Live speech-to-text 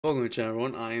Welcome to the channel,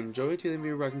 everyone. I am Joey. Today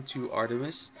we're reacting to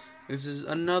ARTMS. This is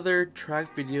another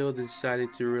track video they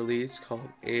decided to release called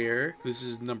Air. This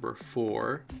is number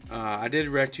 4. I did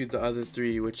react to the other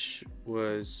 3, which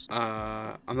was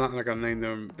I'm not gonna name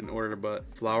them in order,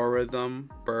 but Flower Rhythm,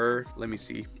 Birth. Let me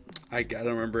see. I don't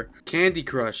remember. Candy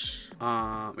Crush.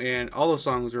 And all those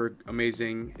songs are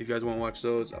amazing. If you guys want to watch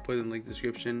those, I'll put it in the link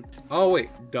description. Oh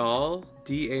wait, Doll,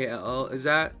 D-A-L-L. Is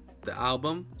that the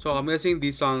album? So I'm guessing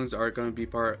these songs are going to be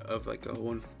part of like a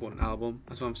one album.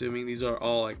 That's what I'm assuming. These are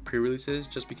all like pre-releases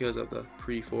just because of the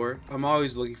pre-4. I'm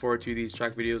always looking forward to these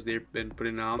track videos they've been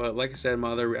putting out, but like I said in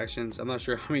my other reactions, I'm not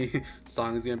sure how many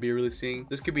songs they're gonna be releasing.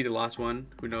 This could be the last one,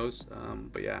 who knows.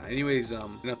 But yeah, anyways,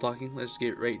 enough talking. Let's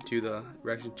get right to the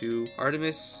reaction to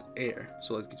ARTMS Air.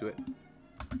 So let's get to it.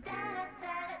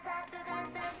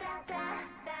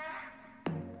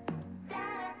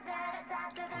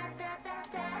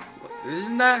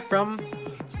 Isn't that from?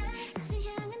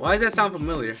 Why does that sound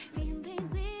familiar?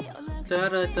 Da,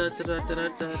 da, da, da, da,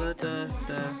 da, da,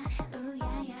 da.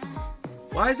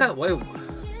 Why is that? Wait,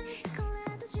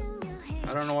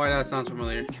 I don't know why that sounds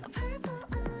familiar.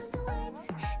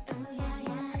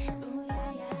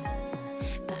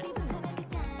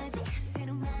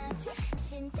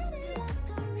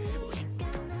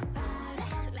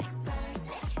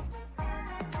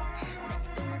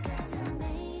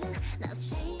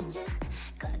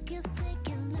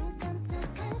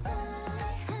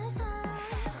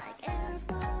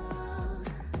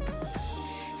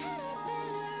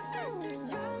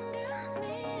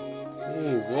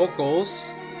 Ooh,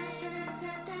 vocals.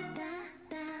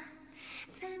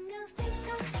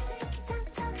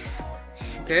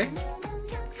 Okay.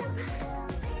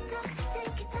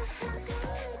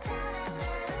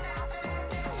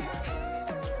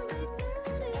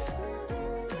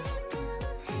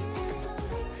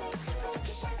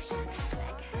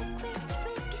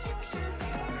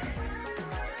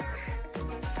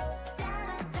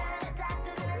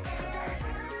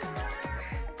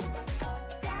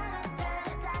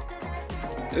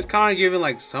 It's kind of giving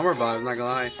like summer vibes, not gonna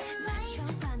lie.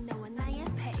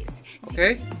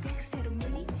 Okay.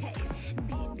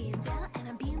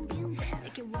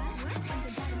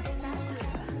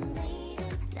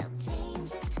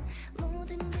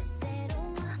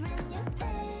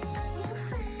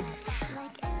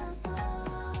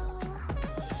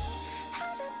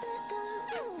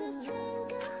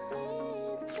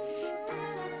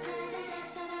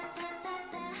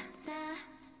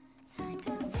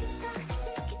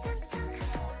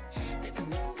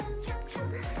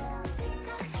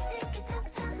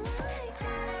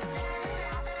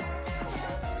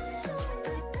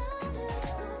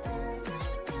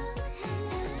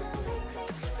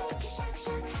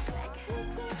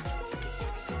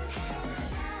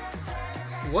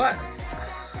 What?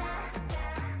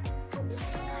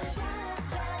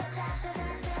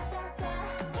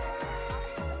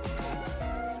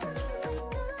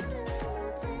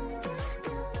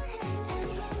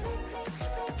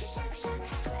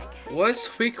 What's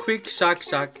quick shock?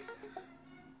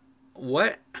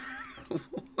 What?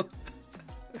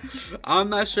 I'm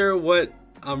not sure what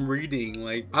I'm reading.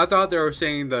 Like, I thought they were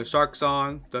saying the shark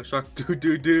song, the shark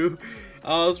do.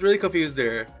 I was really confused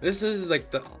there. This is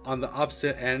like on the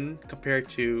opposite end compared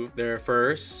to their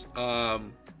first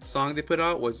song they put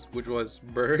out, which was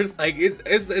Birth. Like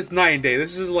it's night and day.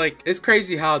 This is like, it's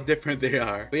crazy how different they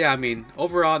are. But yeah, I mean,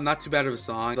 overall not too bad of a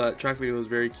song. The track video was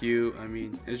very cute. I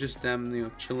mean, it's just them, you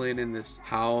know, chilling in this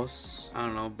house, I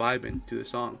don't know, vibing to the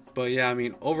song. But yeah, I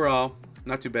mean, overall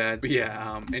not too bad. But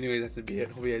yeah, anyways, that's gonna be it.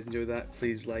 Hope you guys enjoyed that.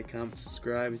 Please like, comment,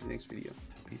 subscribe. See you next video.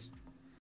 Peace.